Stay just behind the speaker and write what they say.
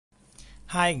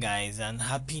Hi guys, and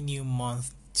happy new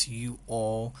month to you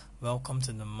all. Welcome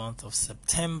to the month of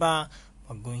September.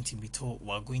 We're going to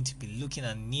be looking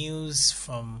at news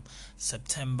from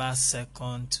September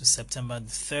 2nd to September the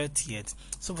 30th.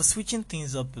 So we're switching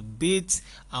things up a bit,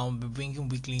 and we'll be bringing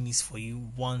weekly news for you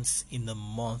once in a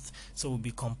month. So we'll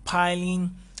be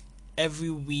compiling every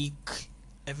week's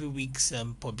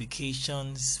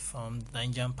publications from the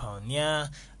Nigerian Pioneer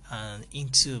and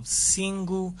into a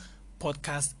single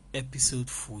podcast episode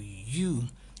for you,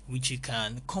 which you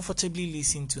can comfortably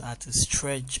listen to at a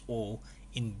stretch or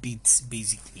in bits,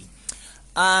 basically.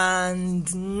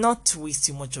 And not to waste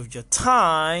too much of your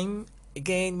time,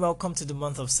 again, welcome to the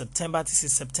month of September. This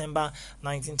is September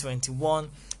 1921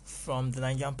 from the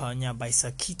Nigerian Pioneer by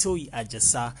Sakito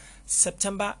Ajasa.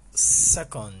 September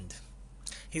 2nd.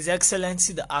 His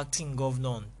Excellency the Acting Governor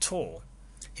on tour.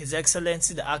 His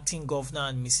Excellency the Acting Governor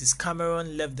and Mrs.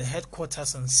 Cameron left the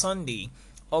headquarters on Sunday,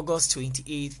 August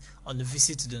 28th, on a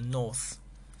visit to the north.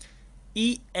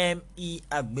 E.M.E.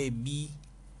 Agbebi,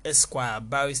 Esquire,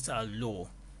 Barrister at Law.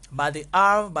 By the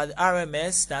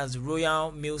RMS, that's the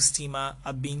Royal Mail Steamer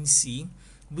Abinsi,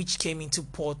 which came into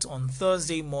port on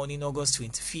Thursday morning, August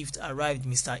 25th, arrived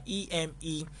Mr.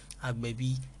 E.M.E.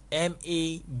 Agbebi,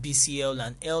 M.A. BCL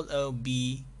and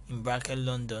LLB in bracket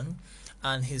London,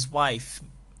 and his wife.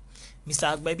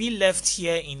 Mr. Agbebi left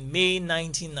here in May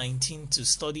 1919 to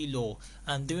study law,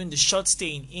 and during the short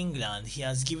stay in England, he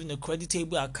has given a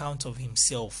creditable account of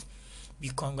himself. We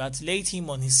congratulate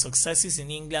him on his successes in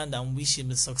England and wish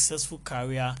him a successful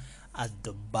career at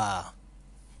the bar.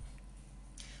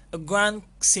 A grand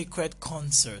sacred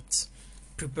concert.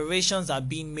 Preparations are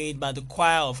being made by the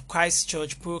choir of Christ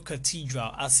Church Pro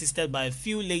Cathedral, assisted by a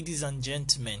few ladies and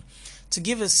gentlemen, to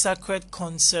give a sacred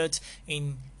concert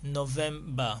in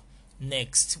November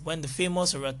next, when the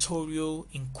famous oratorio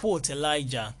in quote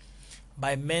Elijah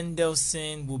by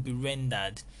Mendelssohn will be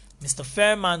rendered. Mr.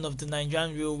 Fairman of the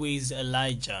Nigerian Railways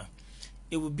Elijah.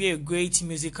 It will be a great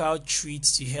musical treat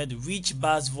to hear the rich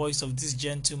bass voice of this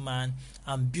gentleman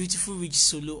and beautiful rich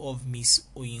solo of Miss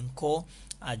Oyinko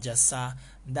Ajasa,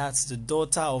 that's the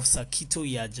daughter of Sakito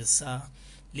Ajasa,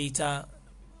 later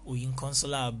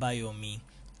Oyinkansola Abayomi,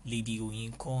 Lady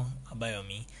Oyinkan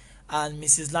Abayomi, and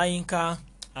Mrs. Layinka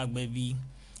Agbebi.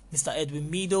 Mr. Edwin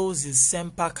Meadows is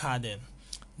Semper Cardin.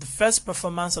 The first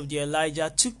performance of the Elijah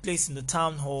took place in the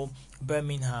Town Hall,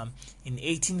 Birmingham, in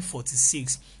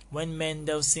 1846, when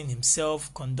Mendelssohn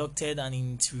himself conducted, and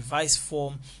in its revised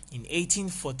form in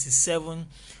 1847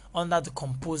 under the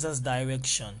composer's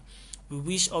direction. We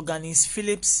wish organist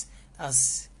Phillips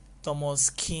as Thomas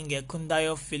King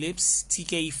Ekundayo Phillips,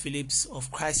 TKE Phillips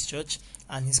of Christchurch,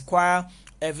 and his choir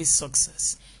every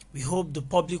success. We hope the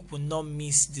public will not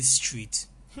miss this treat.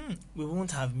 We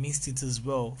won't have missed it as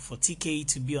well. For TKE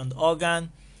to be on the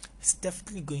organ, it's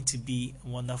definitely going to be a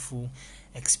wonderful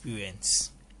experience.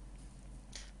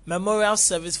 Memorial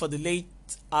service for the late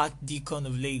Archdeacon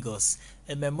of Lagos.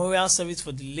 A memorial service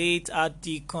for the late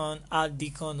Archdeacon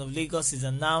of Lagos is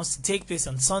announced to take place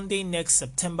on Sunday next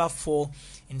September 4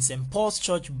 in St. Paul's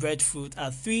Church, Breadfruit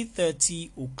at 3:30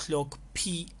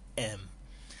 p.m.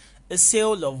 A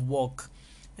sale of work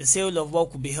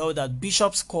will be held at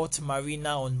Bishop's Court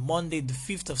Marina on Monday the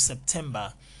 5th of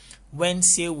September, when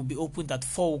sale will be opened at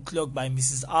 4 o'clock by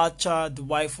Mrs. Archer, the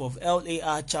wife of L.A.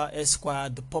 Archer, Esquire,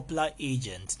 the popular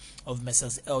agent of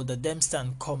Messrs. Elder Dempster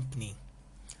and Company.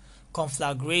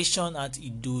 Conflagration at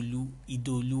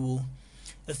Idoluo.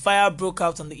 A fire broke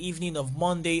out on the evening of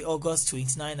Monday, August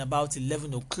 29, about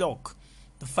 11 o'clock.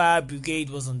 The fire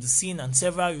brigade was on the scene and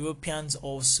several Europeans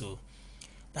also.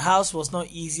 The house was not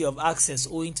easy of access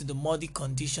owing to the muddy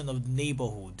condition of the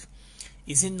neighborhood.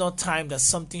 Is it not time that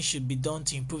something should be done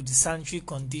to improve the sanitary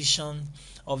condition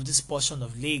of this portion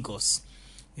of Lagos?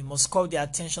 We must call the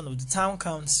attention of the town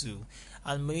council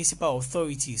and municipal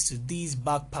authorities to these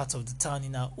back parts of the town.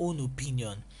 In our own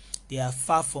opinion, they are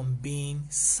far from being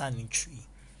sanitary.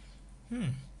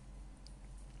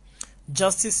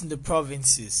 Justice in the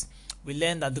provinces. We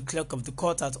learned that the clerk of the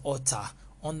court at Ota,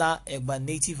 under Egba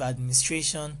Native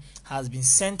administration, has been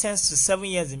sentenced to 7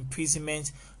 years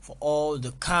imprisonment for all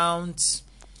the counts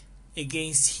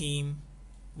against him.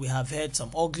 We have heard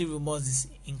some ugly rumors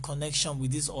in connection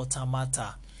with this Ota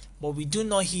matter, but we do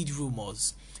not heed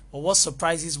rumors. But what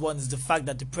surprises one is the fact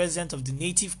that the president of the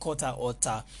native court at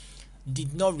Ota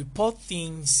did not report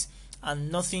things,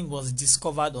 and nothing was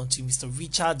discovered until Mr.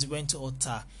 Richards went to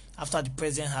Ota after the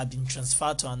president had been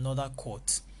transferred to another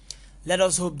court. Let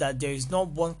us hope that there is not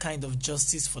one kind of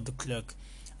justice for the clerk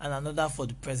and another for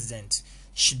the president.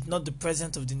 Should not the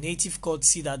president of the native court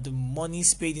see that the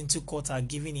monies paid into court are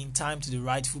given in time to the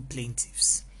rightful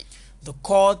plaintiffs? The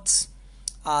court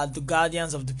are the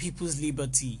guardians of the people's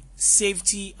liberty,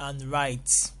 safety, and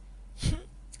rights.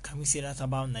 Can we say that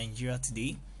about Nigeria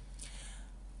today?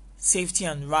 Safety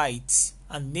and rights,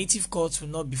 and native courts will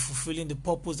not be fulfilling the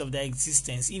purpose of their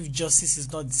existence if justice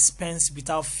is not dispensed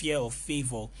without fear or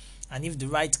favor, and if the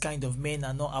right kind of men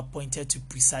are not appointed to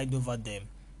preside over them.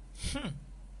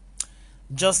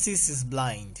 Justice is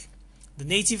blind. The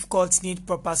native courts need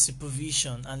proper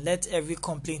supervision, and let every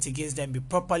complaint against them be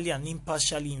properly and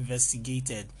impartially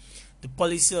investigated. The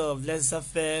policy of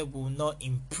laissez-faire will not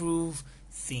improve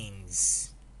things.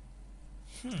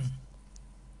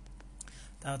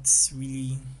 That's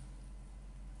really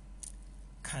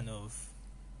kind of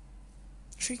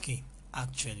tricky,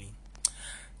 actually.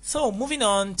 So, moving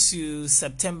on to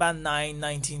September 9th,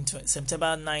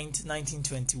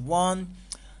 1921,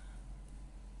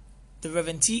 the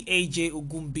Reverend T.A.J.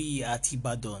 Ogumbiyi at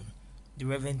Ibadan. The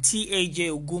Reverend T.A.J.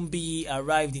 Ogumbiyi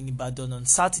arrived in Ibadan on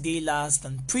Saturday last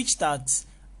and preached at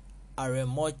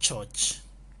Aremo Church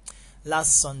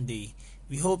last Sunday.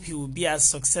 We hope he will be as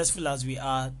successful as we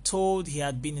are told he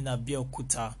had been in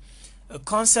Abeokuta. A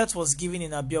concert was given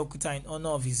in Abeokuta in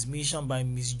honor of his mission by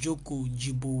Ms. Joko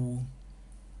Jibowu,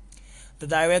 the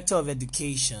Director of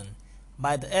Education,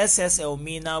 by the SS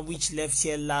Elmina, which left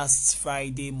here last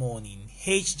Friday morning.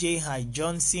 H.J. Hyde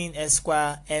Johnson,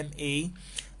 Esquire, M.A.,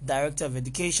 Director of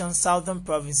Education, Southern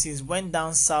Provinces, went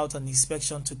down south on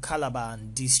inspection to Calabar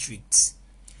and districts.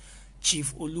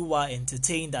 Chief Oluwa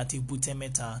entertained at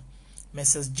Ibutemeta.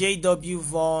 Messrs. J.W.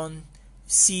 Vaughan,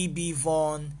 C.B.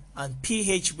 Vaughan, and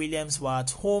P.H. Williams were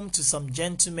at home to some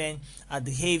gentlemen at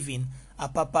the Haven,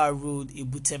 Apapa Road,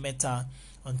 Ibutemeta,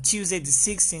 on Tuesday the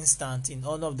 6th instant in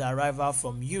honor of the arrival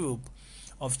from Europe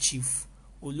of Chief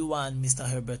Oluwa and Mr.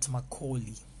 Herbert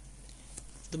Macaulay.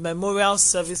 The memorial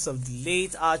service of the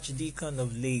late Archdeacon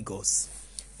of Lagos.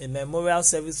 A memorial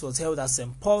service was held at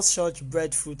St. Paul's Church,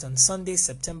 Breadfruit, on Sunday,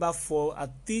 September 4 at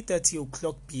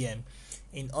 3:30 p.m.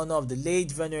 in honor of the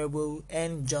late Venerable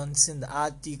N. Johnson, the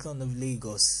Archdeacon of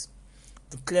Lagos.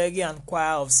 The clergy and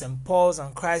choir of St. Paul's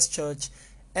and Christ Church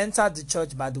entered the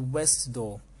church by the west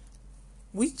door,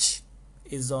 which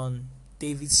is on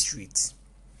David Street.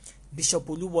 Bishop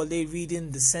Oluwole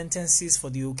reading the sentences for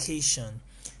the occasion.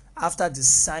 After the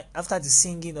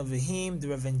singing of the hymn, the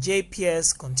Reverend J.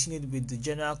 Pierce continued with the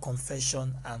general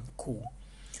confession and co.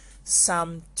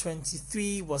 Psalm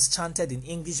 23 was chanted in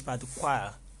English by the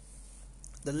choir.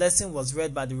 The lesson was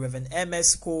read by the Reverend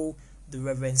M.S. Cole. The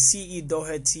Reverend C.E.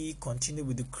 Doherty continued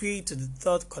with the creed to the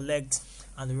third collect,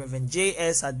 and the Reverend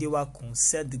J.S. Adewakun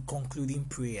said the concluding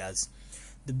prayers.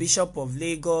 The Bishop of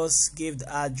Lagos gave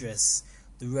the address,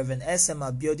 the Reverend S.M.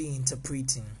 Abiodun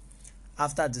interpreting.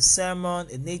 After the sermon,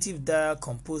 a native dire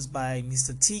composed by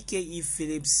Mr. T.K.E.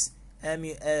 Phillips,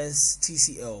 M.U.S.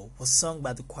 T.C.L. was sung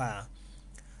by the choir.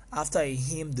 After a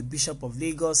hymn, the Bishop of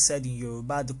Lagos said in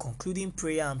Yoruba the concluding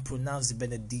prayer and pronounced the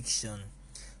benediction.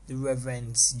 The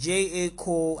Reverends J.A.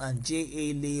 Cole and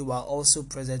J.A. Lay were also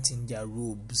present in their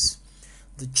robes.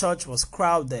 The church was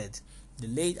crowded. The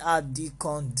late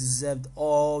Archdeacon deserved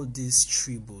all this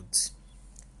tribute.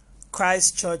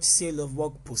 Christ Church sale of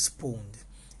work postponed.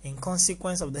 In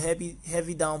consequence of the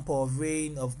heavy downpour of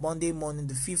rain of Monday morning,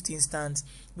 the 5th instant,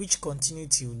 which continued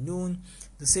till noon,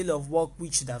 the sale of work,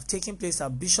 which should have taken place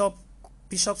at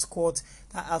Bishop's Court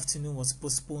that afternoon, was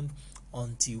postponed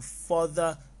until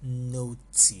further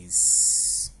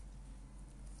notice.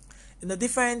 In a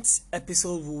different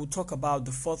episode, we will talk about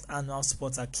the 4th annual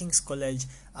sports at King's College,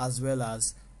 as well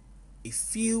as a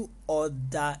few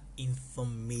other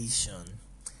information.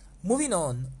 Moving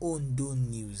on, Ondo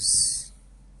news.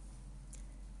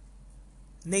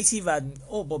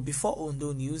 But before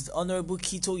Ondo news, the Honorable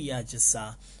Kito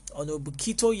Ajasa, Honorable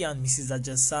Kito and Mrs.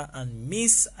 Ajasa and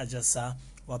Miss Ajasa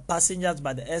were passengers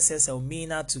by the SS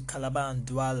Elmina to Calabar and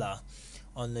Douala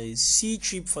on a sea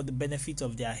trip for the benefit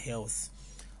of their health.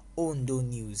 Ondo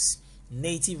news.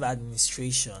 Native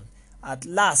administration. At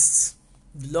last,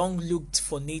 the long looked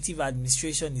for native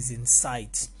administration is in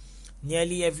sight.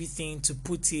 Nearly everything to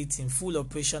put it in full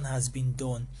operation has been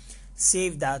done,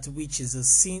 save that which is a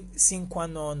sine qua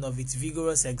non of its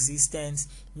vigorous existence,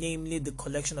 namely the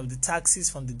collection of the taxes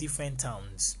from the different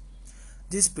towns.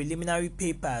 These preliminary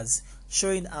papers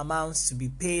showing amounts to be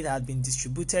paid had been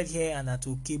distributed here and at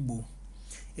Okebo.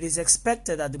 It is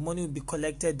expected that the money will be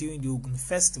collected during the Ogun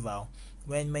festival,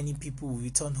 when many people will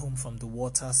return home from the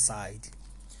water side.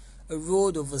 A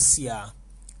road overseer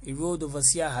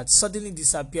had suddenly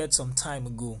disappeared some time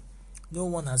ago. No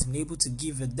one has been able to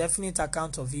give a definite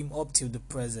account of him up till the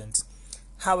present.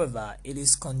 However, it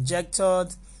is conjectured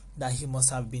that he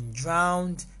must have been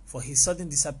drowned, for his sudden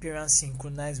disappearance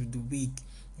synchronized with the week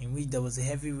in which there was a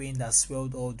heavy rain that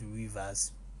swelled all the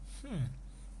rivers.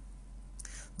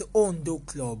 The Ondo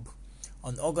Club.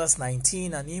 On August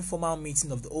 19, an informal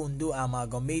meeting of the Ondo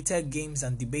Amalgamated Games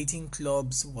and Debating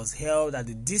Clubs was held at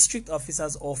the district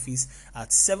officer's office at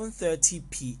 7:30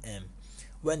 p.m.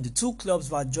 when the two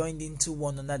clubs were joined into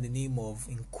one under the name of,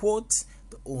 in quotes,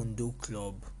 the Ondo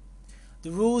Club. The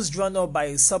rules drawn up by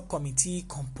a subcommittee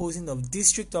composing of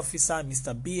District Officer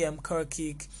Mr. B.M.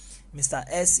 Kirkik, Mr.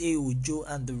 S.A. Ojo,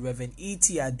 and the Reverend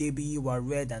E.T. Adebiyi were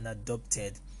read and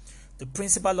adopted. The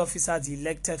principal officers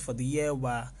elected for the year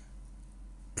were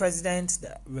President,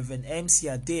 the Reverend M.C.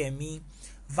 Adeyemi,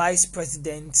 Vice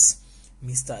President,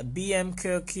 Mr. B.M.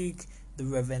 Kirkik, the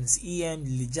Reverends E.M.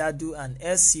 Lijadu and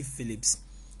S.C. Phillips,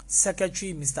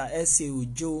 Secretary, Mr. S.A.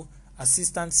 Ojo,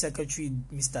 Assistant Secretary,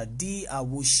 Mr. D.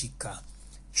 Awoshika,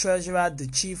 Treasurer, the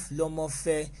Chief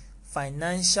Lomofe,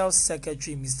 Financial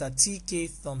Secretary, Mr. T.K.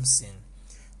 Thompson.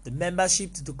 The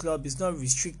membership to the club is not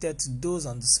restricted to those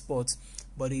on the spot,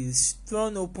 but it is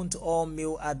thrown open to all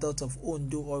male adults of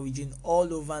Ondo origin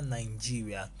all over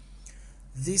Nigeria.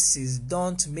 This is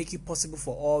done to make it possible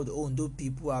for all the Ondo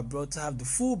people abroad to have the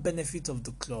full benefit of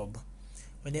the club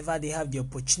whenever they have the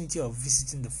opportunity of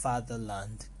visiting the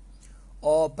fatherland.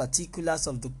 All particulars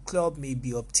of the club may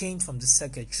be obtained from the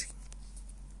secretary.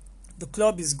 The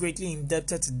club is greatly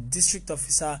indebted to the district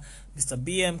officer, Mr.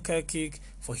 B.M. Kirkik,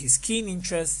 for his keen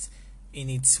interest in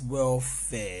its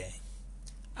welfare.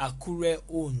 Akure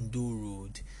Ondo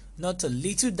Road. Not a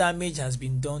little damage has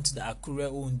been done to the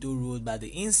Akure Ondo Road by the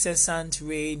incessant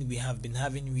rain we have been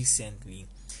having recently.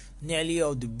 Nearly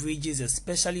all the bridges,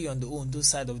 especially on the Ondo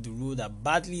side of the road, are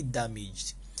badly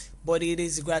damaged. But it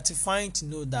is gratifying to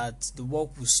know that the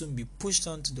work will soon be pushed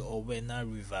onto the Owena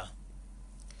River.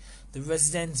 The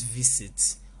residents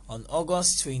visit. On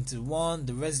August 21,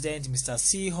 the resident Mr.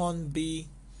 C. Hornby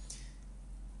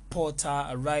Porter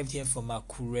arrived here from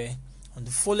Akure. On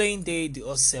the following day, the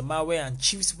Osemawe and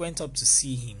chiefs went up to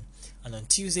see him, and on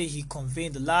Tuesday he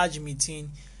convened a large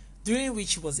meeting during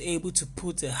which he was able to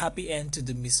put a happy end to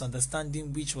the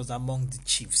misunderstanding which was among the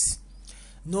chiefs.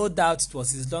 No doubt it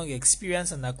was his long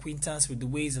experience and acquaintance with the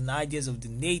ways and ideas of the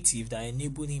native that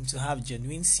enabled him to have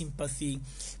genuine sympathy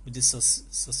with the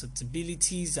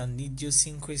susceptibilities and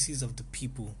idiosyncrasies of the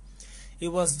people. It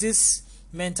was this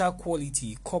mental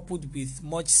quality, coupled with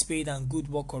much spade and good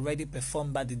work already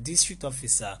performed by the district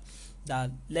officer,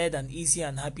 that led an easy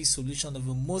and happy solution of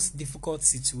a most difficult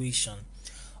situation,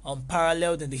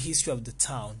 unparalleled in the history of the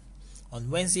town. On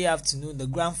Wednesday afternoon, the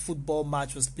grand football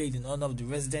match was played in honor of the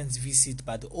residents' visit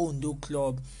by the Ondo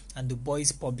Club and the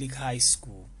Boys Public High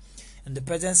School, in the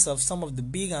presence of some of the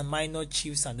big and minor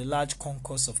chiefs and a large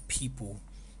concourse of people.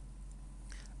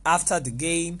 After the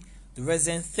game, the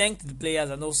resident thanked the players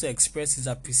and also expressed his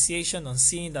appreciation on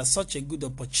seeing that such a good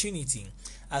opportunity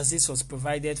as this was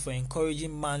provided for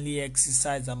encouraging manly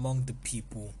exercise among the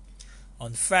people.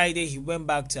 On Friday, he went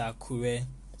back to Akure.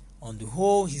 On the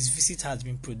whole, his visit has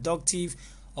been productive,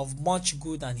 of much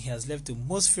good, and he has left a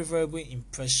most favorable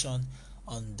impression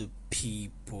on the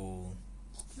people.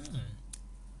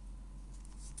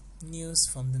 News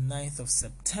from the 9th of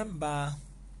September.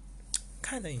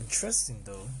 Kind of interesting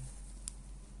though.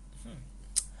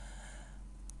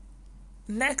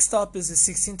 Next up is the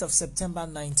 16th of September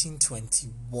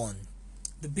 1921.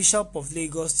 The Bishop of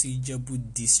Lagos to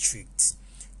Ijebu District.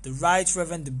 The Right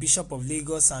Reverend the Bishop of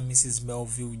Lagos and Mrs.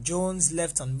 Melville Jones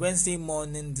left on Wednesday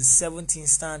morning the 17th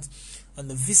instant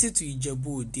on a visit to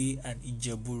Ijebu Ode and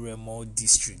Ijebu Remo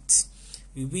District.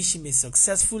 We wish him a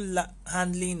successful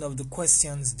handling of the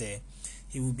questions there.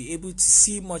 He will be able to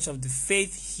see much of the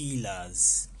faith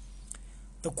healers.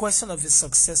 The question of his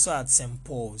successor at St.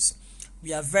 Paul's.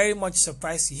 We are very much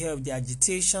surprised to hear of the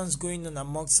agitations going on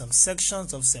amongst some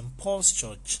sections of St. Paul's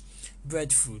Church,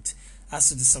 Breadfruit, as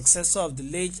to the successor of the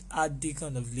late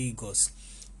Archdeacon of Lagos.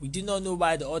 We do not know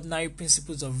why the ordinary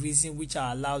principles of reason which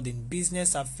are allowed in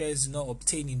business affairs do not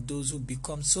obtain in those who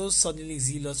become so suddenly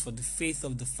zealous for the faith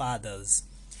of the fathers.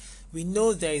 We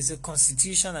know there is a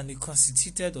constitution and a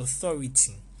constituted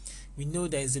authority. We know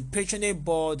there is a patronage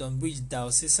board on which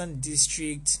diocesan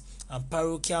district and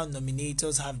parochial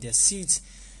nominators have their seats.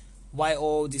 Why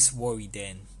all this worry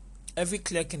then? Every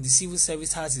clerk in the civil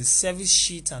service has his service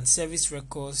sheet and service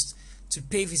records to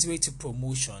pave his way to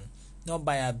promotion, not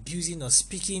by abusing or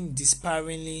speaking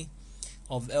disparagingly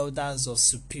of elders or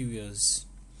superiors.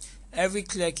 Every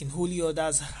clerk in holy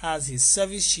orders has his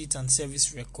service sheet and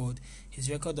service record. His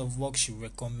record of work should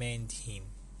recommend him.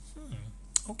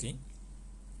 Okay.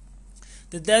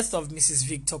 The death of Mrs.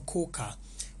 Victor Coker.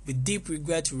 With deep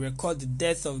regret, we record the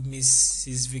death of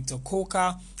Mrs. Victor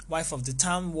Coker, wife of the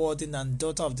town warden and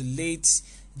daughter of the late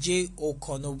J.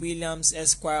 O'Connor Williams,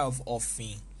 Esquire of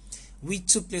Offin, which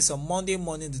took place on Monday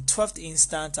morning, the 12th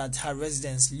instant, at her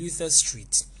residence, Luther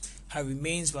Street. Her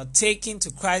remains were taken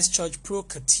to Christ Church Pro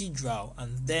Cathedral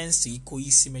and thence to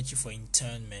Ikoyi Cemetery for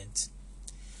interment.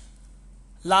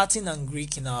 Latin and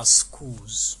Greek in our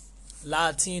schools.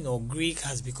 Latin or Greek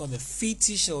has become a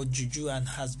fetish or juju and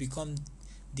has become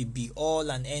the be-all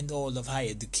and end-all of higher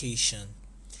education.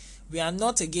 We are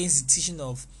not against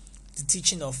the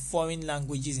teaching of foreign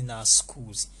languages in our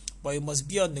schools, but it must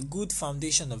be on a good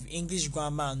foundation of English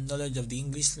grammar and knowledge of the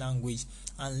English language,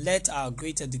 and let our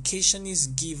great educationists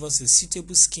give us a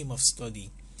suitable scheme of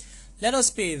study. Let us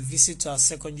pay a visit to our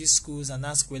secondary schools and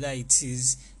ask whether it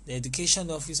is the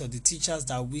education office or the teachers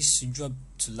that wish to drop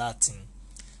to Latin.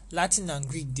 Latin and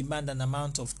Greek demand an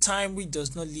amount of time which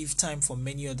does not leave time for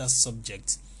many other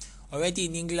subjects. Already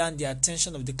in England, the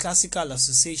attention of the Classical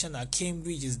Association at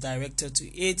Cambridge is directed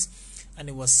to it, and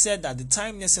it was said that the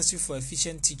time necessary for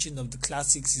efficient teaching of the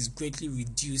classics is greatly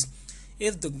reduced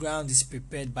if the ground is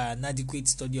prepared by an adequate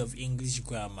study of English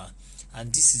grammar,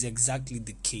 and this is exactly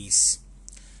the case.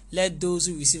 Let those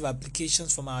who receive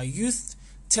applications from our youth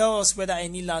tell us whether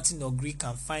any Latin or Greek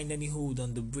can find any hold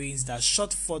on the brains that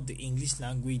shut forth the English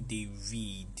language they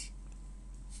read.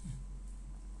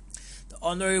 The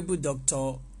Honorable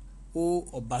Dr. O.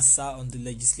 Obasa on the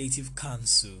Legislative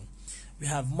Council. We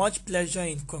have much pleasure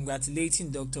in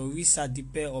congratulating Dr. Orisa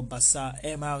Dipe Obasa,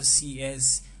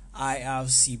 MRCS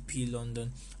IRCP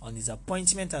London, on his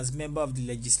appointment as member of the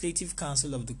Legislative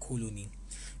Council of the Colony.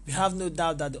 We have no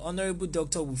doubt that the Honorable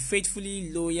Doctor will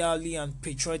faithfully, loyally, and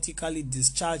patriotically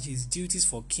discharge his duties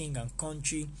for King and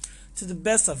country to the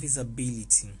best of his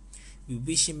ability. We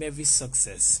wish him every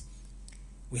success.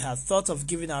 We had thought of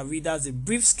giving our readers a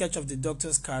brief sketch of the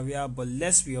Doctor's career, but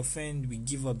lest we offend, we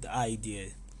give up the idea.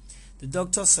 The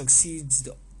Doctor succeeds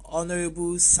the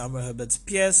Honorable Samuel Herbert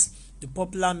Pierce, the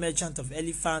popular merchant of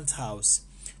Elephant House.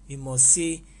 We must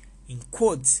say, in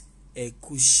quote, "a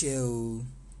kusheo"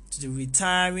 to the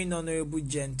retiring honorable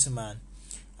gentleman,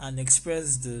 and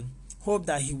express the hope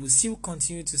that he will still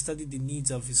continue to study the needs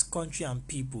of his country and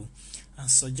people, and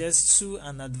suggest to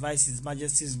and advise His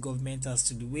Majesty's government as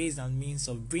to the ways and means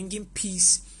of bringing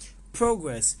peace,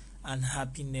 progress, and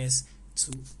happiness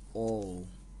to all.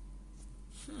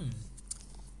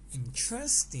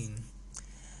 Interesting.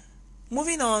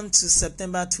 Moving on to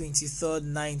September 23rd,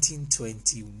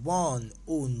 1921,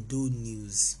 Ondo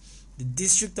News. The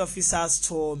district officers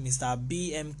told Mr.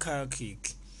 B.M.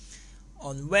 Kirkik.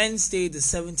 On Wednesday, the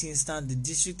 17th stand, the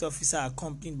district officer,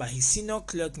 accompanied by his senior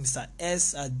clerk, Mr.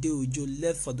 S. Adeojo,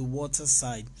 left for the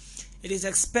waterside. It is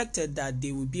expected that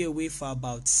they will be away for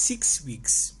about 6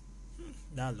 weeks.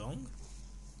 That long?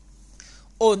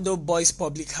 Ondo Boys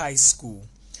Public High School.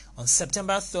 On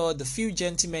September 3rd, the few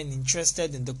gentlemen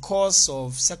interested in the course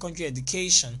of secondary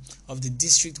education of the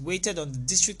district waited on the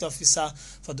district officer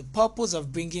for the purpose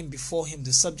of bringing before him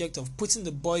the subject of putting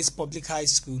the boys' public high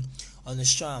school on a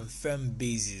strong and firm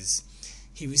basis.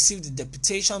 He received the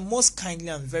deputation most kindly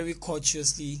and very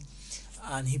courteously,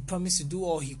 and he promised to do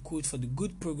all he could for the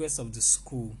good progress of the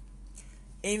school.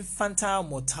 Infantile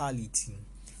mortality.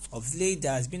 Of late,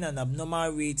 there has been an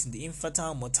abnormal rate in the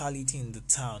infantile mortality in the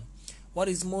town. What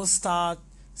is most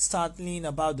startling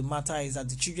about the matter is that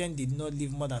the children did not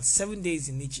live more than 7 days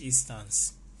in each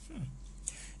instance.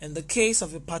 In the case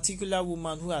of a particular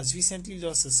woman who has recently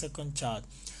lost a second child,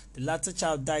 the latter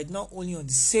child died not only on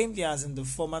the same day as in the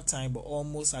former time, but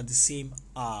almost at the same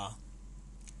hour.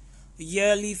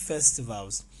 Yearly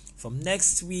festivals. From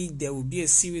next week, there will be a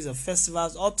series of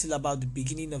festivals up till about the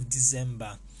beginning of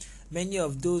December. Many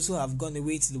of those who have gone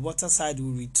away to the waterside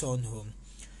will return home.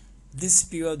 This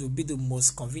period will be the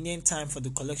most convenient time for the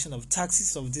collection of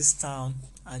taxes of this town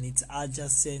and its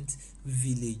adjacent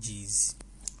villages.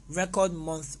 Record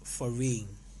month for rain.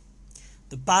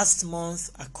 The past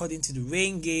month, according to the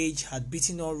rain gauge, had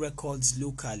beaten all records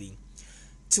locally.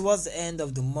 Towards the end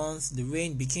of the month, the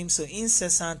rain became so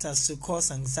incessant as to cause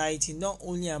anxiety not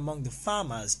only among the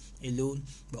farmers alone,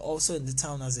 but also in the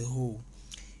town as a whole.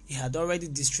 It had already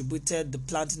distributed the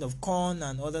planting of corn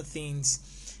and other things,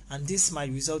 and this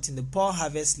might result in a poor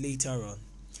harvest later on.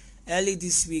 Early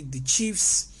this week, the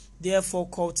chiefs therefore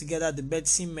called together the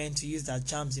medicine men to use their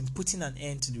charms in putting an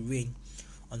end to the rain.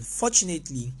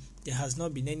 Unfortunately, there has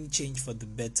not been any change for the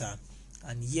better,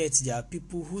 and yet there are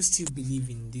people who still believe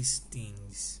in these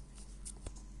things.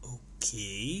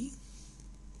 Okay.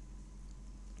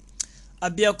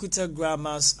 Abeokuta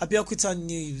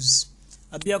News.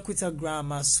 Abeokuta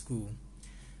Grammar School.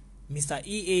 Mr.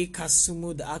 E.A.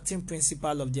 Kasumu, the acting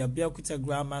principal of the Abeokuta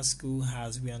Grammar School,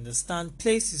 has, we understand,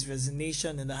 placed his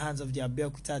resignation in the hands of the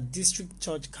Abeokuta District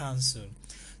Church Council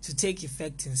to take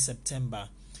effect in September.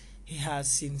 He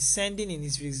has since sending in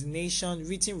his resignation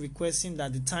written requesting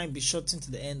that the time be shortened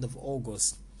to the end of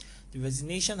August. The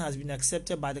resignation has been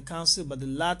accepted by the council, but the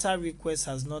latter request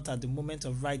has not at the moment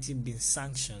of writing been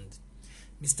sanctioned.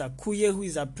 Mr. Kuye, who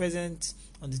is at present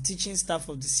on the teaching staff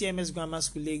of the CMS Grammar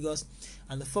School Lagos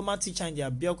and the former teacher in the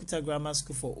Abeokuta Grammar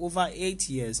School for over 8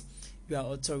 years, we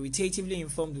are authoritatively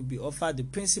informed will be offered the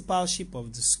principalship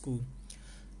of the school.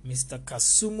 Mr.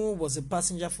 Kasumu was a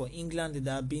passenger for England in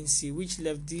the Abin Sea, which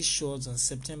left these shores on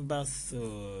September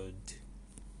 3rd.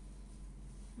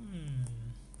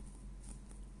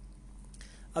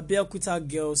 Abeokuta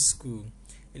Girls' School.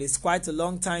 It is quite a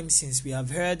long time since we have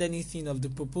heard anything of the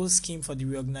proposed scheme for the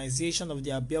reorganization of the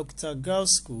Abeokuta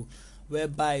Girls' School,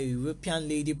 whereby a European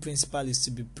lady principal is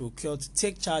to be procured to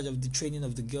take charge of the training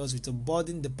of the girls with a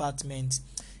boarding department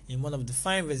in one of the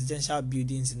fine residential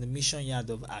buildings in the mission yard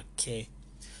of Ake.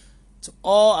 To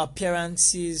all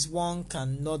appearances, one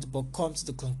cannot but come to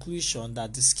the conclusion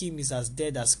that the scheme is as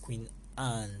dead as Queen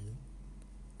Anne.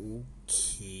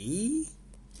 Okay.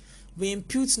 We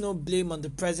impute no blame on the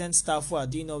present staff who are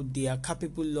doing what they are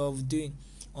capable of doing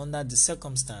under the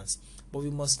circumstance, but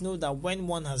we must know that when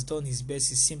one has done his best,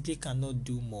 he simply cannot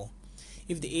do more.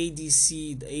 If the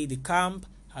ADC, the aide camp,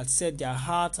 had set their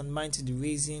heart and mind to the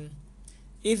raising,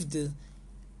 if the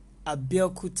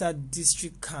Abeokuta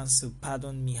District Council,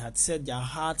 had set their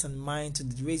heart and mind to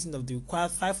the raising of the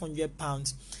required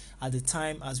 £500 at the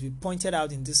time, as we pointed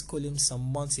out in this column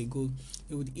some months ago,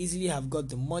 it would easily have got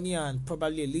the money and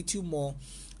probably a little more,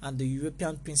 and the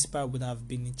European principal would have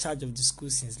been in charge of the school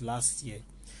since last year.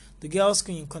 The girls'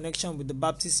 school, in connection with the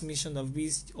Baptist mission of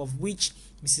which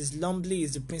Mrs. Lumley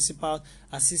is the principal,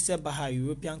 assisted by her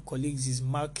European colleagues, is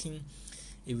making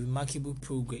a remarkable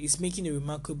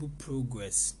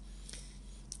progress.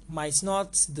 Might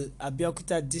not the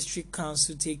Abeokuta District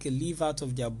Council take a leaf out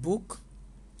of their book?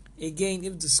 Again,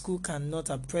 if the school cannot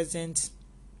at present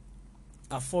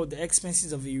afford the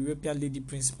expenses of a European lady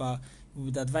principal, we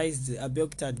would advise the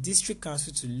Abeokuta District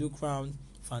Council to look round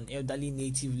for an elderly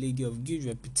native lady of good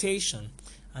reputation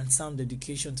and sound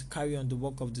education to carry on the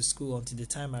work of the school until the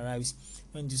time arrives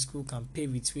when the school can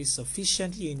pave its way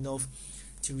sufficiently enough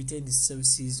to retain the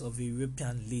services of a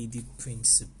European lady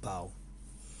principal.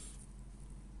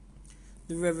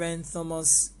 The Reverend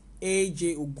Thomas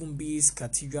A.J. Ogumbi's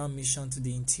Cathedral Mission to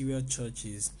the Interior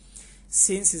Churches.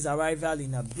 Since his arrival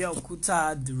in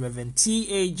Abeokuta, the Reverend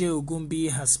T.A.J. Ogumbi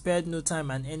has spared no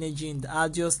time and energy in the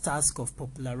arduous task of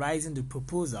popularizing the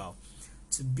proposal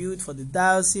to build for the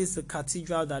diocese a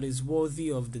cathedral that is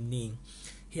worthy of the name.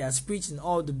 He has preached in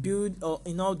all the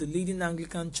leading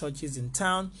Anglican churches in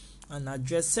town and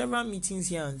addressed several meetings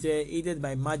here and there, aided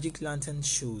by magic lantern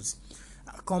shows.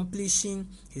 Accomplishing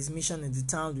his mission in the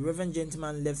town, the Reverend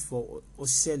gentleman left for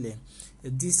Osele, a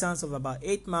distance of about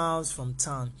 8 miles from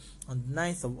town, on the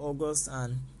 9th of August,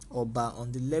 and Oba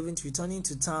on the 11th, returning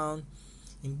to town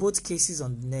in both cases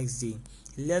on the next day.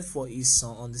 He left for Ison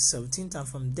on the 17th, and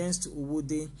from thence to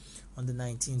Uwode on the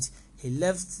 19th. He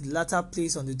left the latter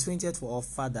place on the 20th for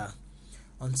Ofada.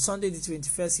 On Sunday the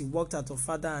 21st, he walked at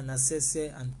Ofada and Asese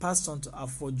and passed on to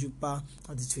Afojupa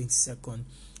on the 22nd.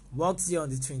 Walked there on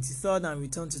the 23rd and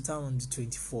returned to town on the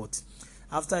 24th.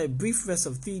 After a brief rest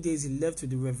of 3 days, he left with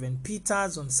the Reverend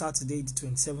Peters on Saturday the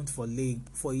 27th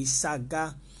for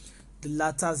Ishaga, the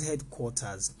latter's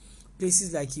headquarters.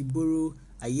 Places like Iburu,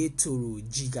 Ayetoro,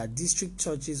 Jiga district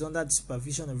churches under the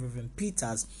supervision of Reverend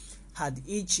Peters had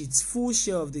each its full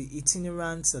share of the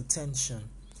itinerant's attention.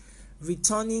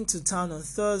 Returning to town on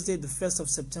Thursday the 1st of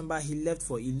September, he left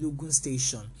for Ilugun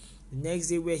Station, the next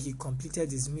day, where he completed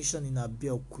his mission in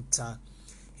Abeokuta.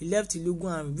 He left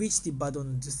Ilugun and reached Ibadan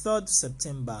on the 3rd of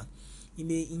September. It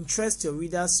may interest your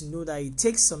readers to know that it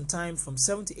takes some time, from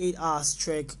 7 to 8 hours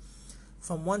trek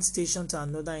from one station to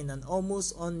another in an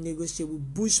almost unnegotiable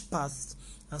bush path,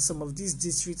 and some of these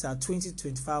districts are 20 to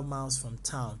 25 miles from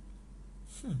town.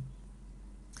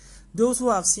 Those who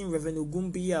have seen Reverend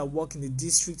Ogumbi at work in the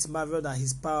district marveled at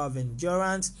his power of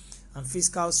endurance and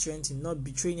physical strength in not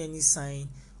betraying any sign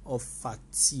of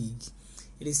fatigue.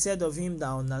 It is said of him that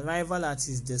on arrival at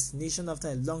his destination after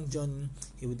a long journey,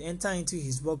 he would enter into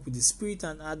his work with the spirit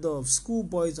and ardor of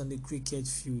schoolboys on the cricket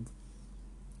field.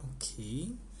 Okay.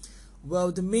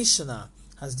 Well, the missioner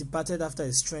has departed after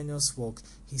a strenuous walk.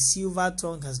 His silver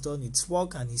tongue has done its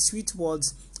work, and his sweet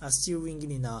words are still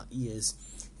ringing in our ears.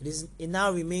 It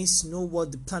now remains to know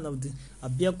what the plan of the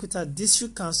Abeokuta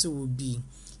District Council will be.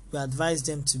 We advise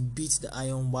them to beat the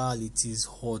iron while it is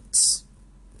hot.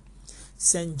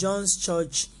 St. John's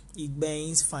Church,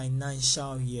 Igben's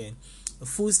financial year. A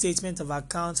full statement of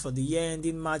accounts for the year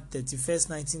ending March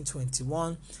 31st,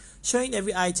 1921, showing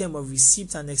every item of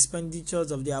receipts and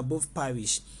expenditures of the above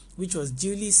parish, which was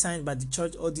duly signed by the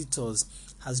church auditors,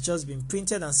 has just been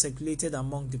printed and circulated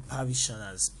among the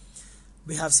parishioners.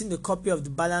 We have seen the copy of the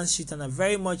balance sheet and are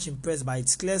very much impressed by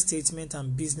its clear statement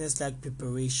and business-like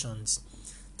preparations.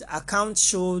 The account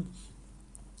showed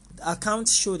a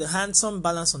handsome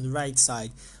balance on the right side.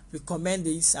 We commend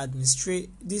this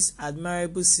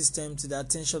admirable system to the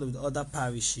attention of the other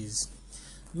parishes.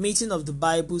 Meeting of the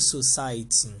Bible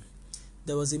Society.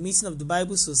 There was a meeting of the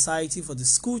Bible Society for the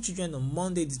school children on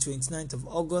Monday, the 29th of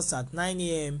August at 9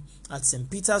 a.m. at St.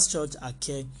 Peter's Church,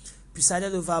 Ake,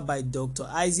 presided over by Dr.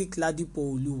 Isaac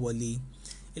Ladipo Oluwole.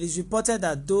 It is reported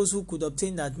that those who could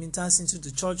obtain admittance into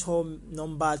the church hall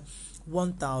numbered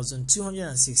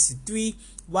 1,263,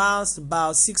 whilst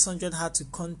about 600 had to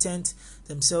content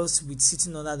themselves with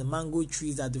sitting under the mango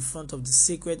trees at the front of the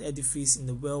sacred edifice in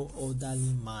a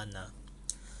well-orderly manner.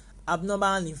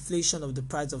 Abnormal inflation of the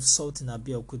price of salt in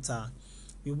Abeokuta.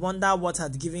 We wonder what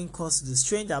had given cause to the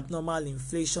strange abnormal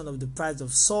inflation of the price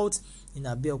of salt in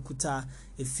Abeokuta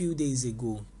a few days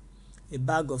ago. A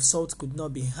bag of salt could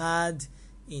not be had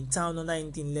in town under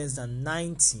anything less than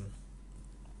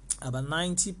about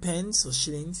 90 pence or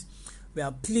shillings. We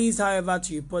are pleased, however,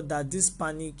 to report that this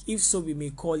panic, if so we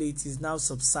may call it, is now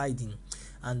subsiding,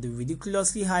 and the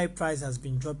ridiculously high price has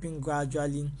been dropping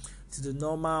gradually to the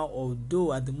normal,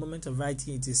 although at the moment of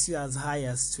writing it is still as high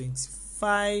as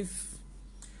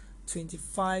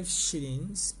 25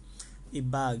 shillings a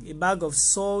bag. A bag of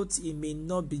salt, it may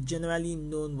not be generally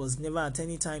known, was never at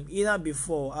any time, either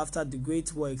before or after the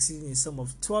Great War, exceeding a sum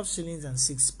of 12 shillings and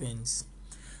 6 pence.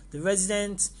 The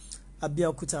resident,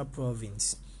 Abeokuta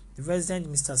Province. The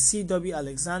resident, Mr. C.W.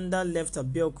 Alexander, left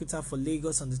Abeokuta for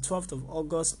Lagos on the 12th of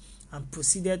August and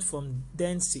proceeded from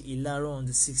thence to Ilaro on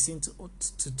the 16th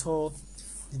to tour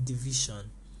the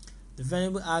division. The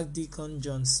Venerable Archdeacon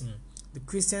Johnson. The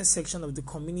Christian section of the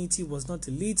community was not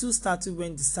a little startled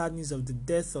when the sad news of the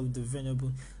death of the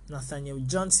Venerable Nathaniel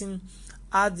Johnson,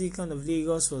 Archdeacon of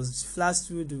Lagos, was flashed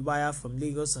through the wire from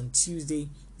Lagos on Tuesday,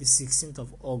 the 16th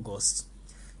of August.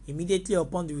 Immediately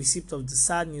upon the receipt of the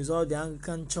sad news, all the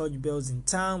Anglican church bells in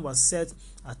town were set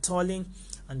at tolling,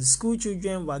 and the school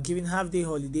children were given half-day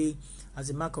holiday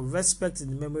as a mark of respect in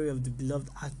the memory of the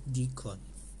beloved Archdeacon.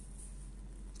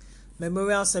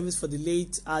 Memorial service for the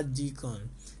late Archdeacon.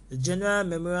 The general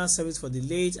memorial service for the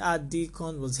late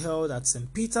Archdeacon was held at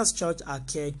St. Peter's Church,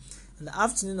 Ake, on the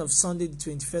afternoon of Sunday, the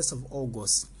 21st of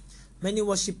August. Many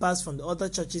worshippers from the other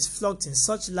churches flocked in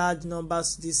such large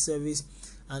numbers to this service,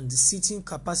 and the seating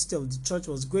capacity of the church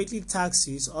was greatly taxed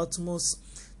to its utmost,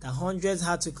 that hundreds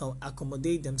had to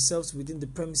accommodate themselves within the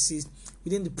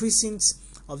precincts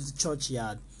of the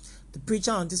churchyard. The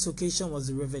preacher on this occasion was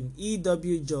the Reverend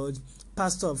E.W. George,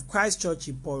 pastor of Christ Church,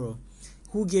 Iporo,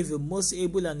 who gave a most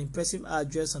able and impressive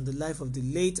address on the life of the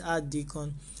late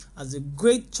Archdeacon as a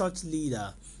great church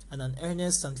leader and an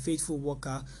earnest and faithful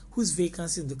worker whose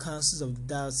vacancy in the councils of the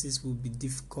diocese would be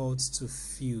difficult to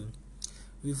fill.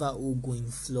 River Ogun in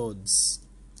floods.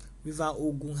 River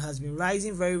Ogun has been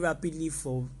rising very rapidly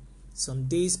for some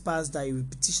days past that a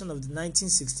repetition of the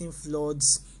 1916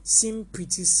 floods seemed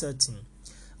pretty certain.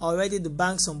 Already the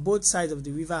banks on both sides of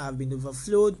the river have been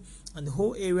overflowed and the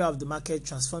whole area of the market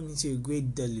transformed into a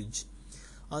great deluge.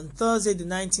 On Thursday the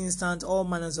 19th, all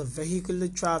manners of vehicular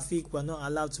traffic were not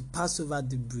allowed to pass over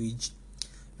the bridge.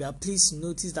 We are pleased to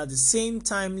notice that the same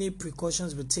timely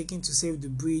precautions were taken to save the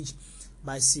bridge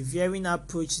by severing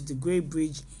approach to the Great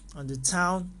Bridge on the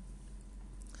town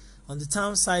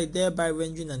side, thereby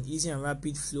rendering an easy and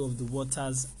rapid flow of the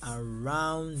waters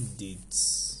around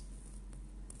it.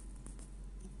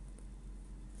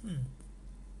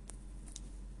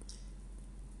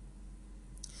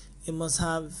 It must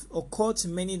have occurred to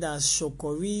many that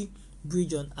Shokori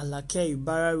Bridge on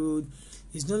Alake-Ibara Road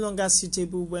is no longer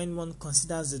suitable when one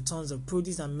considers the tons of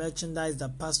produce and merchandise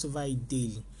that passed over it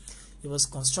daily. It was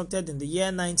constructed in the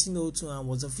year 1902 and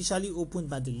was officially opened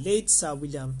by the late Sir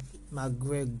William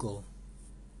McGregor.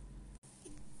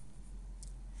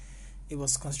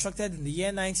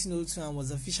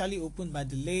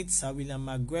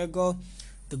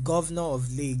 The governor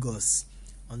of Lagos,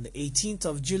 on the 18th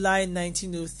of July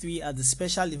 1903 at the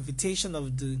special invitation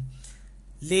of the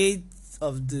late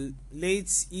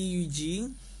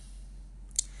EUG.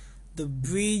 The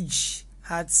bridge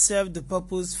had served the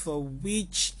purpose for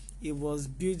which it was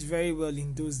built very well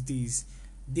in those days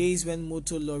when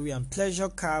motor lorry and pleasure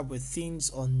car were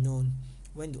things unknown,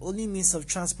 when the only means of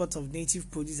transport of native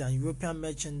produce and European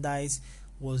merchandise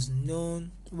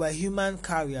were human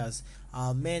carriers,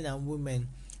 our men and women.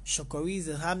 Shokori is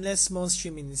a harmless small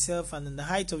stream in itself, and in the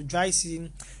height of dry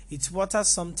season, its water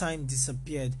sometimes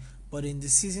disappeared. But in the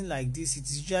season like this,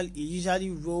 it usually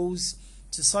rose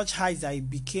to such heights that it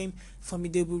became a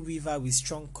formidable river with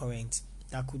strong current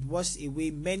that could wash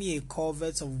away many a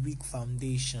culvert of weak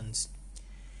foundations.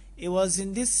 It was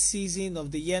in this season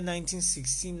of the year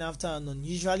 1916, after an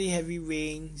unusually heavy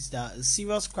rains, that a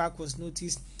serious crack was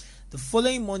noticed the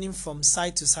following morning from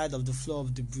side to side of the floor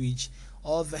of the bridge.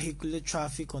 All vehicular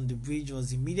traffic on the bridge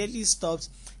was immediately stopped,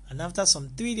 and after some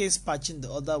 3 days patching, the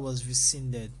order was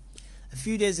rescinded. A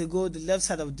few days ago, the left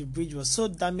side of the bridge was so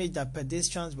damaged that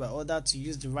pedestrians were ordered to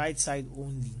use the right side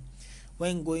only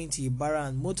when going to Ibarra,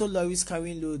 and motor lorries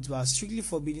carrying loads were strictly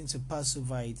forbidden to pass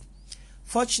over it.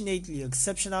 Fortunately,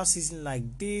 exceptional season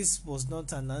like this was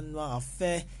not an annual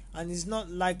affair and is not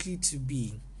likely to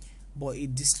be, but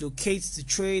it dislocates the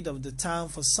trade of the town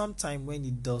for some time when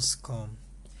it does come.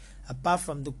 Apart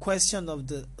from the question of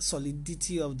the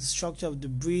solidity of the structure of the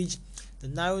bridge, the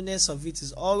narrowness of it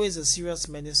is always a serious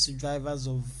menace to drivers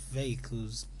of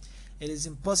vehicles. It is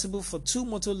impossible for two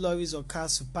motor lorries or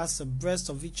cars to pass abreast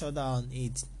of each other on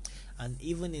it, and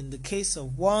even in the case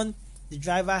of one, the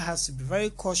driver has to be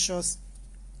very cautious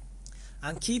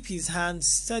and keep his hands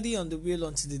steady on the wheel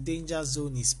until the danger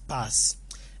zone is passed.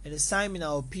 It is time, in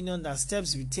our opinion, that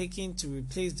steps be taken to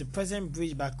replace the present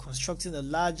bridge by constructing a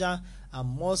larger and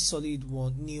more solid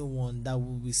new one that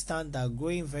will withstand the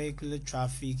growing vehicular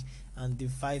traffic and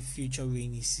defy future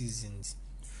rainy seasons.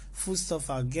 Foodstuffs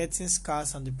are getting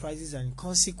scarce and the prices are in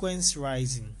consequence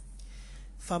rising.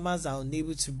 Farmers are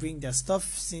unable to bring their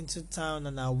stuff into town,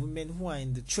 and our women who are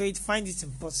in the trade find it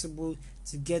impossible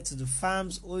to get to the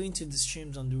farms owing to the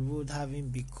streams on the road having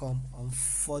become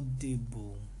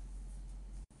unfordable.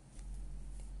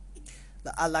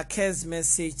 The Alake's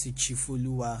message to Chief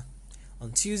Oluwa.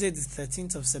 On Tuesday, the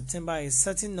 13th of September, a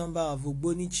certain number of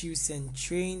Ogboni chiefs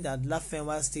entrained at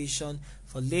Lafenwa Station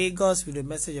for Lagos with a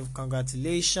message of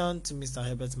congratulations to Mr.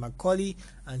 Herbert Macaulay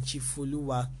and Chief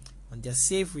Oluwa on their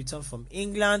safe return from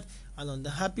England and on the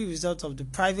happy result of the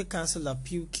private council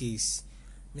appeal case.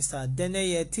 Mr.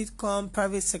 Adeneye Titcom,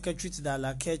 private secretary to the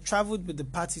Alake, travelled with the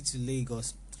party to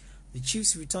Lagos. The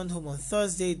chiefs returned home on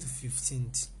Thursday, the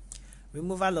 15th.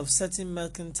 Removal of certain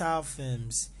mercantile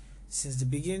firms. Since the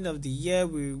beginning of the year,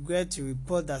 we regret to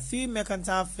report that 3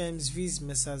 mercantile firms, viz.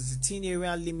 Messrs. Zetine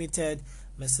Area Limited,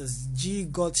 Messrs. G.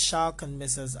 Gottschalk, and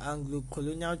Messrs. Anglo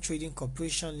Colonial Trading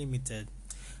Corporation Limited,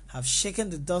 have shaken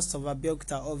the dust of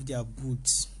Abeokuta off their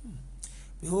boots.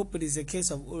 We hope it is a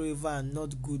case of au revoir and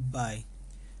not goodbye.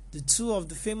 The two of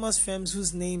the famous firms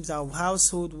whose names are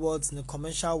household words in the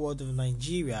commercial world of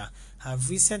Nigeria have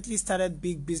recently started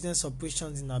big business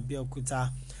operations in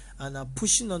Abeokuta and are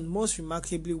pushing on most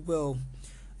remarkably well.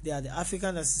 They are the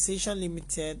African Association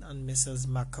Limited and Messrs.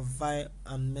 Makava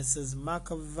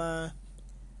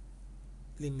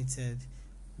Limited.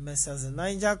 Messrs. The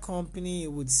Niger Company,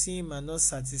 it would seem, are not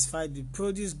satisfied with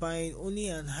produce buying only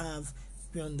and have,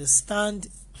 we understand,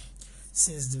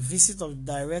 since the visit of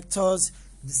the directors,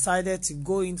 decided to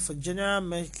go in for general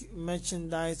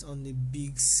merchandise on a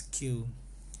big scale.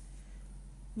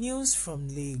 News from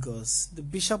Lagos. The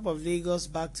Bishop of Lagos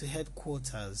back to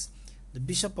headquarters. The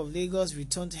Bishop of Lagos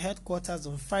returned to headquarters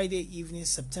on Friday evening,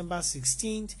 September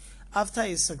 16th, after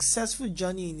a successful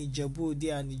journey in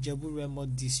Ijebu-Ode and Ijebu-Remo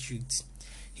district.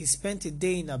 He spent a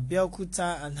day in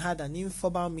Abeokuta and had an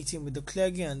informal meeting with the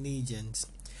clergy and agents.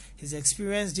 His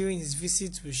experience during this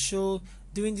visit will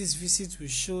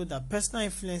show that personal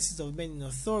influences of men in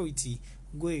authority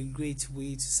go a great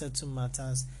way to settle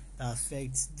matters that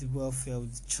affect the welfare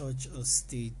of the church or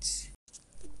state.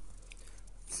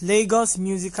 Lagos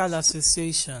Musical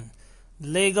Association. The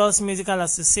Lagos Musical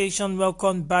Association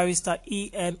welcomed Barrister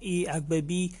E.M.E.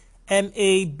 Agbebi,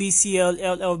 M.A., BCL,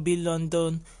 LLB,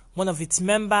 London, one of its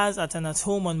members, at an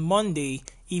at-home on Monday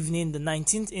evening, the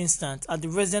 19th instant, at the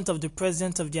residence of the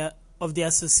president of the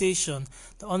association,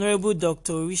 the Honorable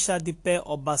Dr. Orisha Dipe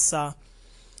Obasa.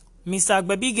 Mr.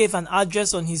 Agbebi gave an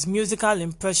address on his musical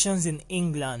impressions in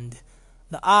England.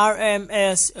 The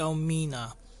RMS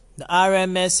Elmina. The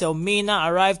RMS Elmina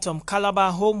arrived from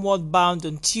Calabar homeward bound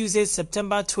on Tuesday,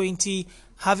 September 20,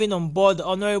 having on board the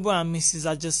Honorable and Mrs.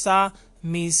 Ajasa,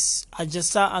 Miss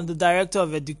Ajasa, and the Director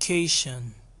of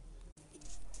Education.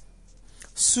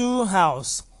 Suru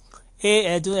House.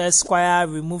 A. Edu Esquire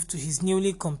removed to his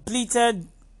newly completed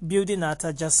building at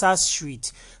Ajasa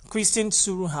Street, christened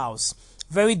Suru House.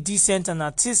 Very decent and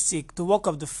artistic, the work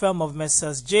of the firm of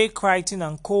Messrs. J. Crichton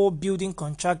and Co. Building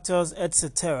Contractors,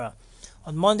 etc.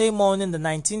 On Monday morning, the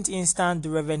 19th instant, the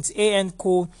Reverend A. N.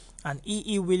 Co. and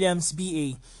E. Williams,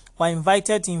 B.A., were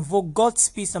invited to invoke God's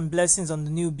peace and blessings on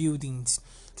the new buildings.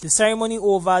 The ceremony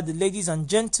over, the ladies and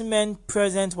gentlemen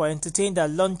present were entertained at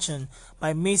luncheon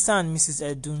by Mr. and Mrs.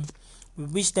 Edun. We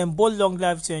wish them both long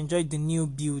life to enjoy the new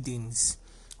buildings.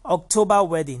 October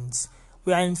weddings.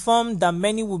 We are informed that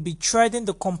many will be treading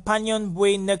the companion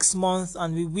way next month,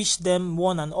 and we wish them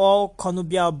one and all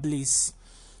connubial bliss.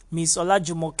 Miss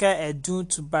Olajumoke Edun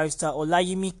to Barrister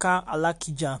Olayimika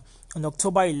Alakija on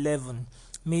October 11.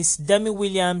 Miss Demi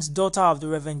Williams, daughter of the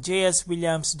Reverend J.S.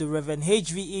 Williams, to the Reverend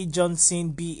H.V.E. Johnson,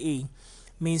 B.A.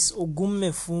 Miss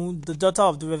Ogunmefu, the daughter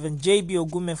of the Reverend J.B.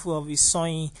 Ogunmefu of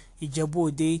Isoyin,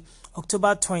 Ijebu-Ode,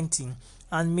 October 20.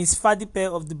 And Miss Fadipe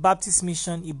of the Baptist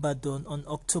Mission, Ibadan, on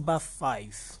October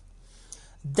 5.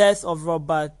 Death of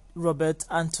Robert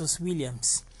Antos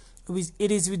Williams.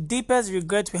 It is with deepest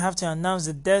regret we have to announce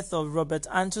the death of Robert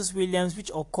Antos Williams, which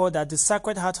occurred at the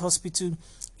Sacred Heart Hospital,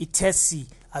 Itesi,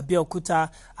 Abeokuta,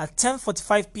 at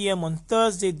 10:45 p.m. on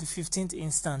Thursday, the 15th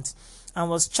instant, and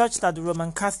was churched at the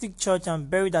Roman Catholic Church and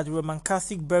buried at the Roman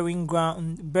Catholic burying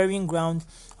ground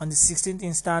on the 16th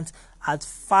instant at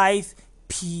 5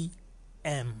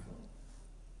 p.m.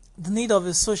 The need of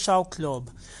a social club.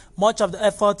 Much of the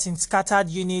efforts in scattered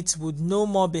units would no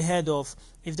more be heard of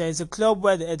if there is a club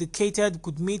where the educated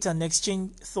could meet and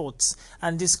exchange thoughts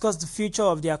and discuss the future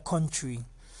of their country.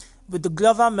 With the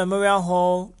Glover Memorial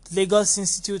Hall, Lagos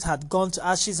Institute had gone to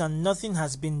ashes and nothing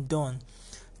has been done.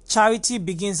 Charity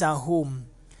begins at home.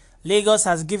 Lagos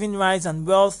has given rise and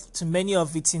wealth to many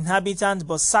of its inhabitants,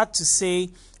 but sad to say,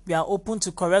 we are open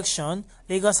to correction.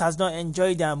 Lagos has not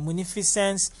enjoyed their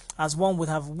munificence as one would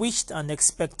have wished and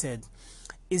expected.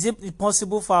 Is it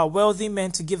possible for our wealthy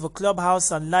men to give a clubhouse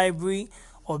and library,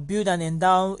 or build and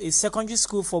endow a secondary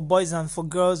school for boys and for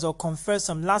girls, or confer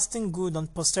some lasting good on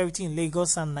posterity in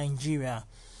Lagos and Nigeria?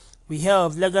 We hear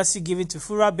of legacy given to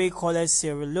Fura Bay College,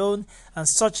 Sierra Leone, and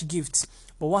such gifts,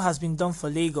 but what has been done for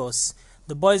Lagos?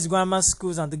 The boys' grammar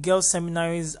schools and the girls'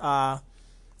 seminaries are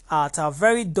at our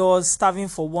very doors, starving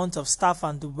for want of staff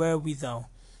and the wherewithal.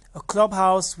 A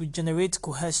clubhouse will generate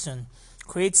cohesion,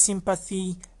 create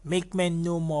sympathy, make men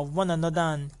know more of one another,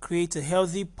 and create a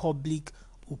healthy public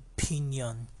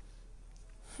opinion.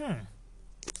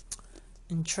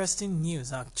 Interesting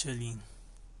news, actually.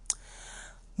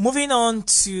 Moving on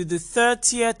to the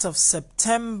 30th of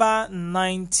September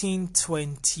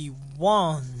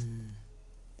 1921.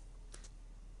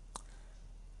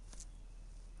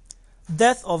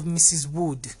 Death of Mrs.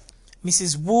 Wood.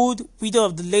 Mrs. Wood, widow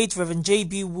of the late Reverend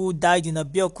J.B. Wood, died in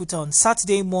Abeokuta on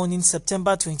Saturday morning,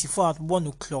 September 24 at 1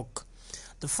 o'clock.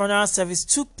 The funeral service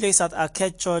took place at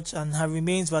Arcade Church, and her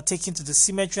remains were taken to the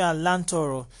cemetery at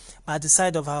Lantoro by the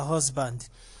side of her husband.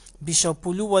 Bishop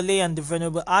Oluwole and the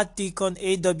Venerable Archdeacon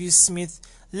A.W. Smith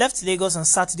left Lagos on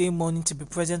Saturday morning to be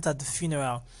present at the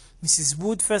funeral. Mrs.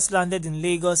 Wood first landed in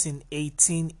Lagos in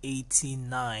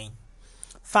 1889.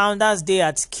 Founders Day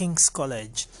at King's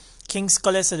College. King's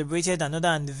College celebrated another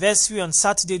anniversary on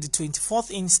Saturday the 24th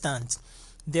instant.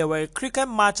 There were a cricket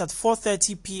match at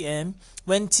 4:30 p.m.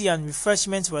 when tea and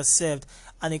refreshments were served,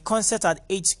 and a concert at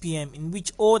 8 p.m. in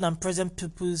which old and present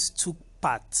pupils took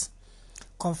part.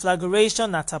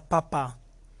 Conflagration at Apapa.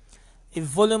 A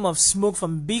volume of smoke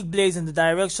from a big blaze in the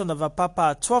direction of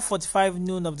Apapa at 12:45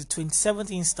 noon of the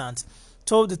 27th instant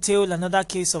told the tale another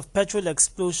case of petrol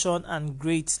explosion and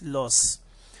great loss.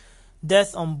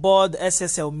 Death on board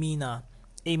SS Elmina.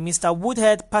 A Mr.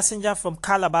 Woodhead, passenger from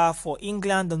Calabar for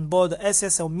England on board the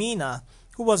SS Elmina,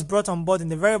 who was brought on board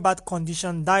in a very bad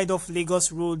condition, died off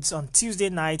Lagos roads on Tuesday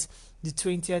night, the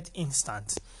 20th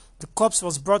instant. The corpse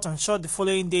was brought on shore the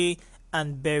following day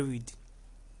and buried.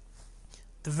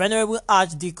 The Venerable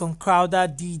Archdeacon Crowther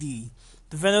D.D.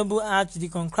 The Venerable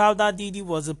Archdeacon Crowther D.D.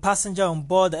 was a passenger on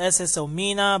board the SS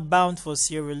Elmina bound for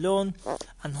Sierra Leone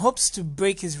and hopes to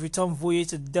break his return voyage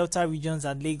to the Delta regions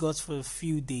at Lagos for a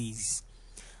few days.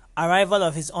 Arrival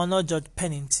of His Honor George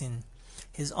Pennington.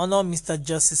 His Honor Mr.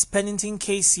 Justice Pennington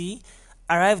K.C.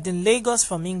 arrived in Lagos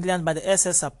from England by the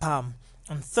SS Apam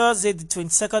on Thursday the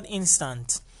 22nd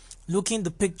instant, looking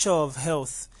the picture of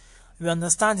health. We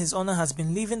understand His Honor has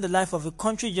been living the life of a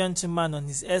country gentleman on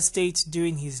his estate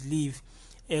during his leave.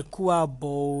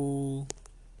 Ekuabo.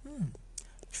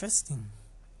 Interesting.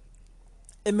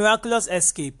 A miraculous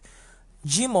escape.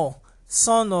 Jimo,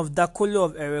 son of Dakolo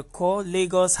of Ereko,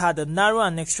 Lagos, had a narrow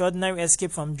and extraordinary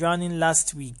escape from drowning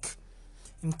last week.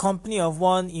 In company of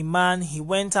one Iman, he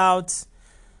went out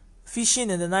fishing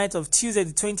in the night of Tuesday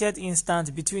the 20th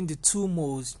instant between the two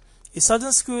moles. A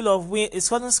sudden squall of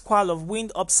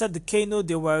wind upset the canoe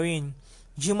they were in.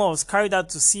 Jimo was carried out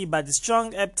to sea by the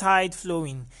strong ebb tide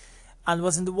flowing. and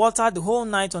was in the water the whole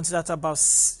night until at about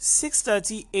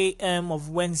 6:30 a.m. of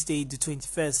Wednesday the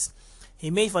 21st. He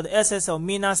made for the SS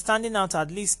Elmina, standing out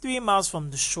at least 3 miles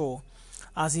from the shore.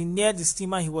 As he neared the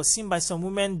steamer, he was seen by some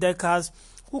women deckers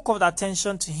who called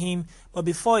attention to him, but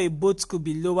before a boat could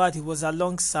be lowered, he was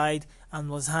alongside and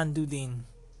was handled in.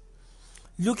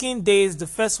 Looking dazed, the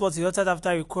first words he uttered after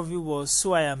recovery was,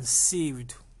 "So I am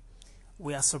saved."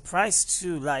 We are surprised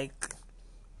too,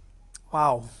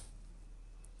 wow.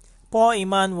 Poor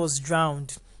Iman was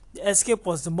drowned. The escape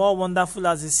was the more wonderful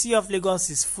as the Sea of Lagos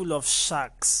is full of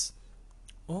sharks.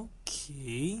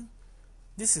 Okay.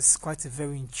 This is quite a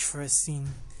very interesting,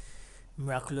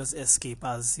 miraculous escape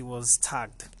as he was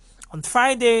tagged. On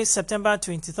Friday, September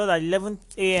 23rd at 11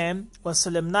 a.m. was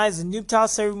solemnized the nuptial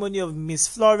ceremony of Miss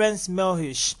Florence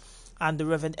Melhish and the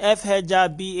Reverend F. Hedger,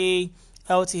 B.A.,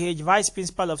 LTH, Vice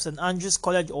Principal of St. Andrew's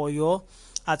College, Oyo,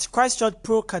 at Christ Church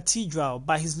Pro Cathedral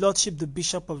by His Lordship the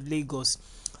Bishop of Lagos.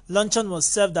 Luncheon was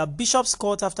served at Bishop's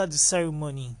Court after the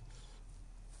ceremony.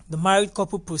 The married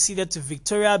couple proceeded to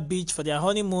Victoria Beach for their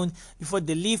honeymoon before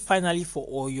they leave finally for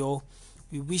Oyo.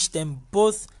 We wish them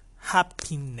both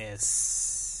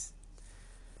happiness.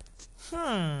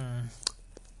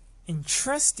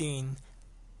 Interesting.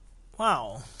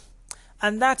 Wow.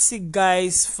 And that's it,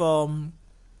 guys, from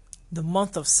the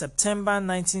month of September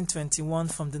 1921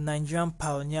 from the Nigerian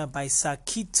Pioneer by Sir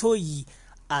Kitoyi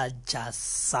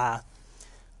Ajasa.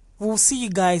 We'll see you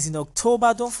guys in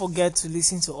October. Don't forget to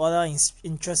listen to other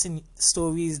interesting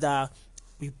stories that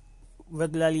we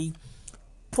regularly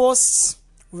post,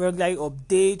 regularly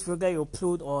update, regularly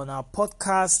upload on our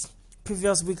podcast,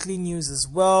 previous weekly news as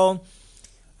well.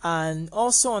 And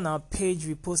also on our page,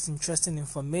 we post interesting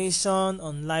information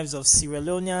on lives of Sierra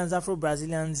Leoneans,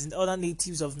 Afro-Brazilians, and other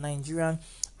natives of Nigeria,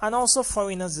 and also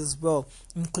foreigners as well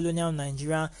in colonial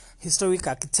Nigeria, historic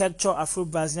architecture,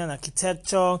 Afro-Brazilian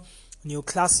architecture,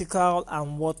 neoclassical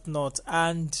and whatnot.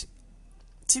 And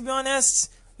to be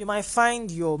honest, you might find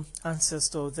your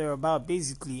ancestor thereabout.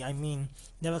 Basically,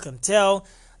 never can tell.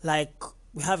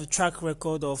 We have a track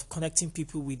record of connecting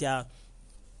people with their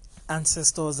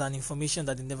ancestors and information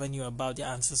that they never knew about their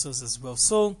ancestors as well.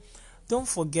 So don't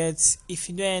forget, if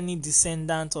you know any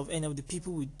descendant of any of the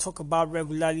people we talk about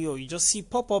regularly, or you just see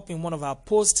pop up in one of our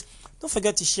posts, don't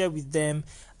forget to share with them.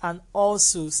 And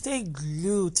also stay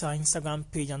glued to our Instagram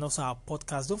page and also our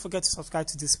podcast. Don't forget to subscribe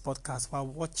to this podcast while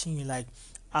watching you,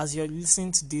 as you're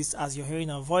listening to this, as you're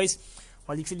hearing our voice,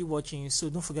 while literally watching you.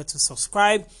 So don't forget to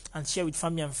subscribe and share with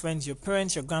family and friends, your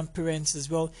parents, your grandparents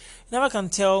as well. You never can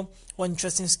tell what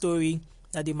interesting story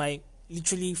that they might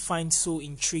literally find so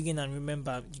intriguing and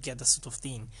remember. You get that sort of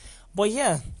thing. But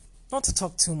yeah, not to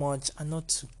talk too much and not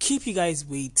to keep you guys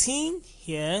waiting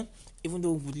here, even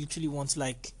though we literally want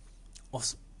to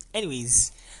us.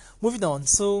 Anyways, moving on.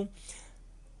 So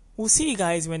we'll see you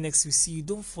guys when next we see you.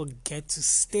 Don't forget to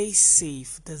stay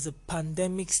safe. There's a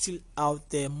pandemic still out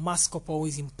there. Mask up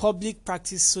always in public.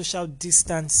 Practice social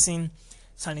distancing.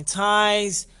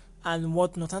 Sanitize and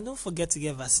whatnot. And don't forget to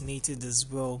get vaccinated as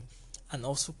well. And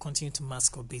also continue to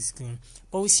mask up, basically.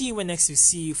 But we'll see you when next we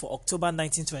see you for October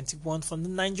 1921 from the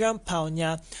Nigerian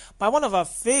Pioneer by one of our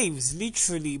faves,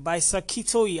 literally, by Sir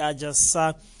Kitoyi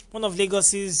Ajasa, one of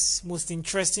Lagos's most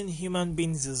interesting human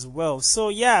beings as well. So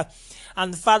yeah,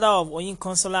 and the father of Oyin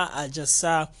Consola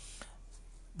Ajasa,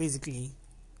 basically.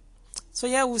 So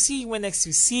yeah, we'll see you when next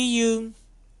we see you.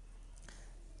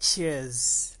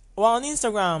 Cheers. Well, on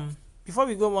Instagram, before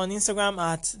we go, on Instagram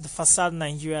at The Facade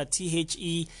Nigeria,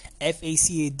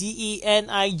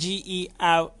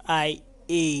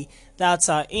 TheFacadeNigeria. That's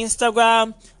our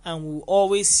Instagram, and we'll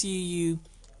always see you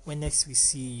when next we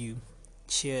see you.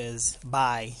 Cheers.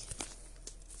 Bye.